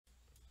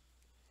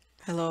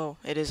Hello,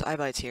 it is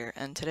iBytez here,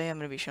 and today I'm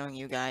going to be showing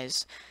you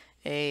guys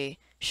a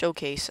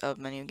showcase of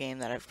my new game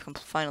that I've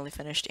finally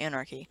finished,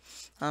 Anarchy.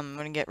 I'm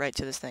going to get right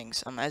to this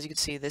things. As you can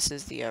see, this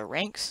is the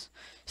ranks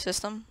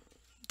system.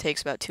 It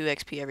takes about 2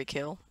 XP every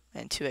kill,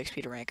 and 2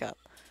 XP to rank up.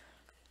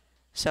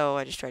 So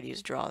I just tried to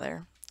use a draw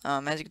there.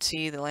 As you can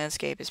see, the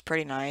landscape is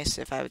pretty nice.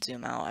 If I would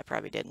zoom out, I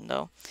probably didn't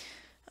though.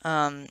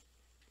 I'm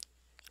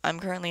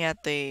currently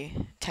at the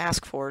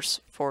task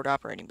force forward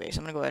operating base.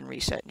 I'm going to go ahead and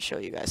reset and show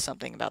you guys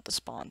something about the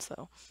spawns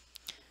though.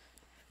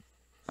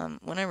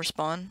 When I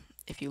respawn,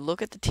 if you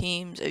look at the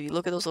teams, if you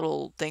look at those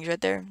little things right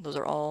there, those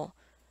are all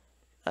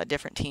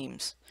different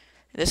teams.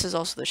 This is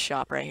also the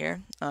shop right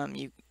here.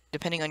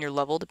 Depending on your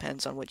level,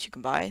 depends on what you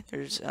can buy.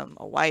 There's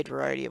a wide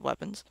variety of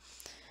weapons.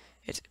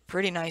 It's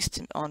pretty nice,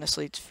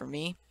 honestly, for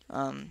me.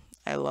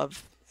 I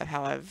love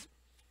how I've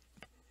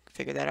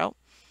figured that out.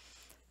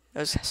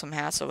 There's some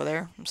hats over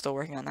there. I'm still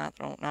working on that.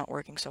 They're not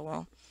working so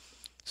well.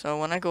 So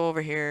when I go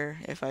over here,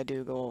 if I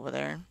do go over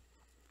there,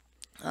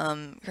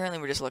 currently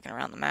we're just looking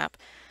around the map.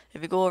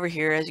 If you go over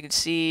here, as you can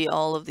see,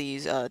 all of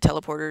these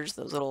teleporters,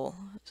 those little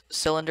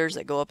cylinders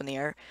that go up in the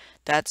air,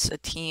 that's a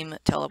team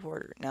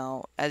teleporter.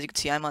 Now, as you can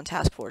see, I'm on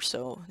task force,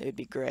 so it would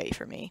be gray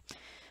for me.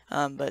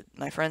 But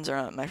my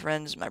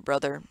my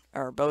brother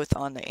are both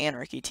on the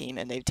Anarchy team,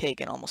 and they've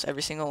taken almost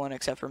every single one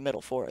except for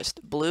Middle Forest.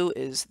 Blue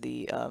is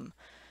the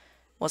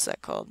what's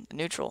that called?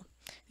 Neutral.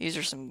 These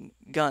are some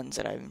guns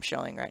that I'm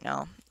showing right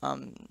now.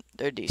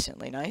 They're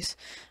decently nice.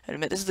 I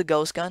admit this is the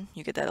ghost gun.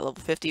 You get that at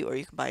level 50, or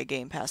you can buy a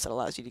game pass that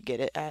allows you to get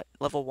it at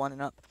level 1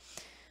 and up.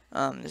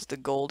 This is the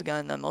gold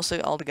gun. Mostly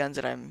all the guns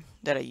that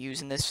I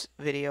use in this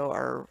video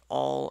are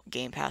all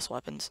game pass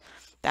weapons.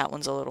 That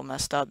one's a little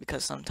messed up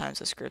because sometimes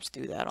the scripts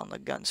do that on the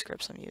gun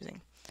scripts I'm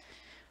using.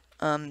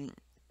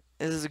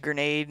 This is a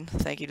grenade.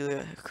 Thank you to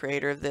the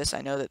creator of this.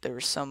 I know that there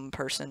was some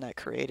person that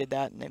created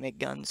that, and they make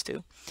guns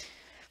too.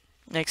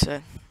 Next,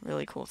 a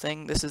really cool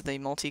thing. This is the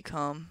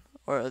multicom,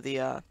 or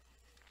the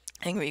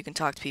thing where you can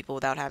talk to people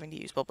without having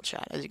to use bubble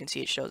chat. As you can see,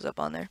 it shows up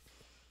on there.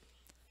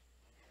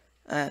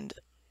 And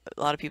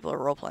a lot of people are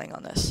role-playing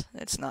on this.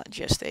 It's not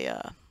just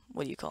a,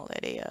 what do you call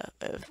it,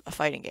 a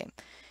fighting game.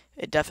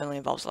 It definitely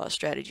involves a lot of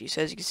strategy.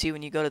 So as you can see,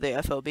 when you go to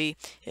the FOB,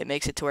 it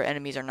makes it to where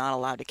enemies are not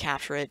allowed to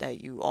capture it,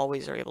 that you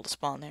always are able to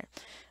spawn there.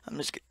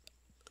 Let's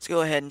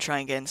go ahead and try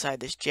and get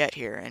inside this jet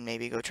here, and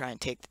maybe go try and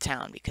take the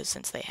town, because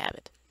since they have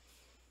it.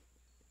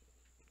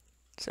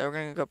 So we're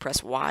going to go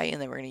press Y,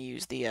 and then we're going to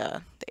use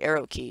the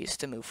arrow keys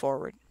to move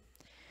forward.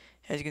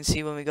 As you can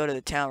see, when we go to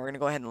the town, we're going to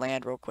go ahead and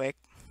land real quick,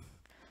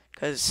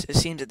 because it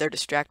seems that they're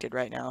distracted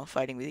right now,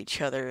 fighting with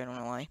each other. I don't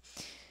know why.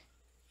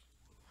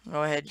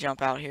 Go ahead, jump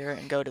out here,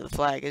 and go to the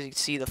flag. As you can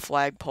see, the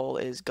flagpole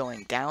is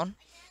going down,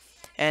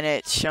 and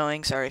it's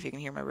showing, sorry if you can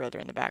hear my brother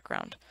in the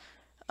background.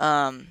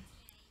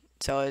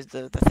 So as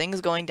the thing is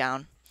going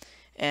down,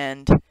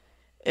 and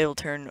it'll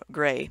turn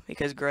gray,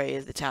 because gray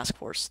is the task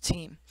force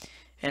team.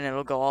 And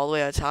it'll go all the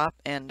way at the top,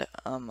 and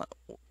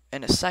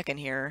in a second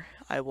here,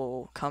 I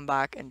will come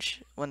back, and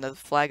when the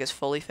flag is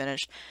fully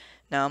finished,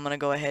 now I'm going to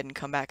go ahead and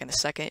come back in a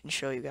second and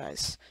show you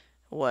guys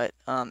what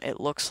it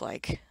looks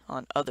like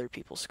on other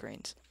people's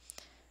screens.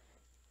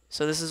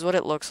 So this is what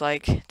it looks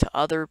like to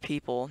other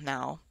people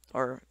now,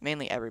 or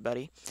mainly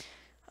everybody.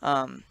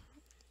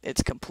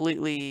 It's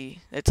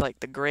like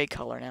the gray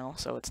color now,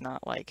 so it's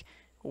not like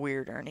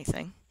weird or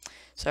anything.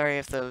 Sorry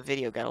if the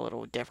video got a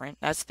little different.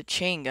 That's the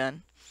chain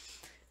gun.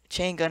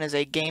 Chain gun is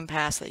a game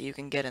pass that you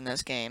can get in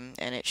this game,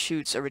 and it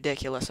shoots a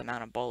ridiculous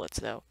amount of bullets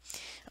though.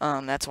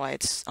 That's why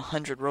it's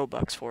 100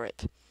 Robux for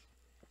it.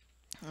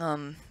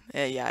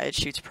 Yeah, it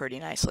shoots pretty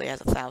nicely. It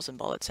has 1,000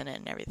 bullets in it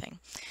and everything.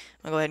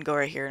 I'm gonna go ahead and go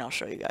right here, and I'll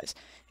show you guys.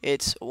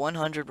 It's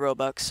 100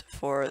 Robux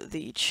for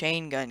the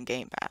chain gun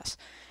game pass,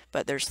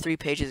 but there's 3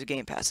 pages of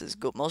game passes.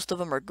 Most of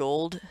them are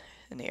gold,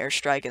 and the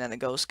airstrike, and then the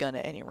ghost gun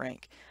at any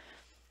rank.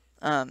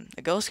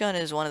 The ghost gun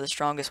is one of the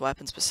strongest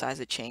weapons besides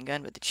the chain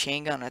gun, but the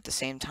chain gun at the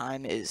same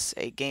time is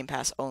a game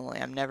pass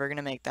only. I'm never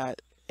gonna make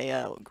that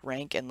a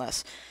rank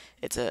unless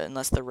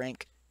the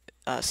rank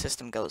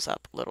system goes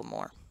up a little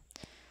more.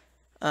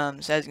 So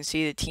as you can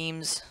see, the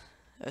teams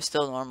are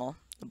still normal.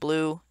 The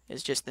blue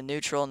is just the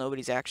neutral.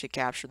 Nobody's actually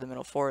captured the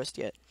Middle Forest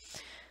yet.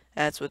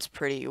 That's what's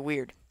pretty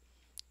weird.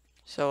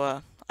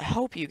 So I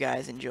hope you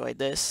guys enjoyed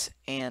this,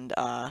 and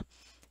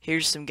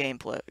here's some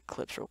gameplay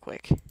clips real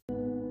quick.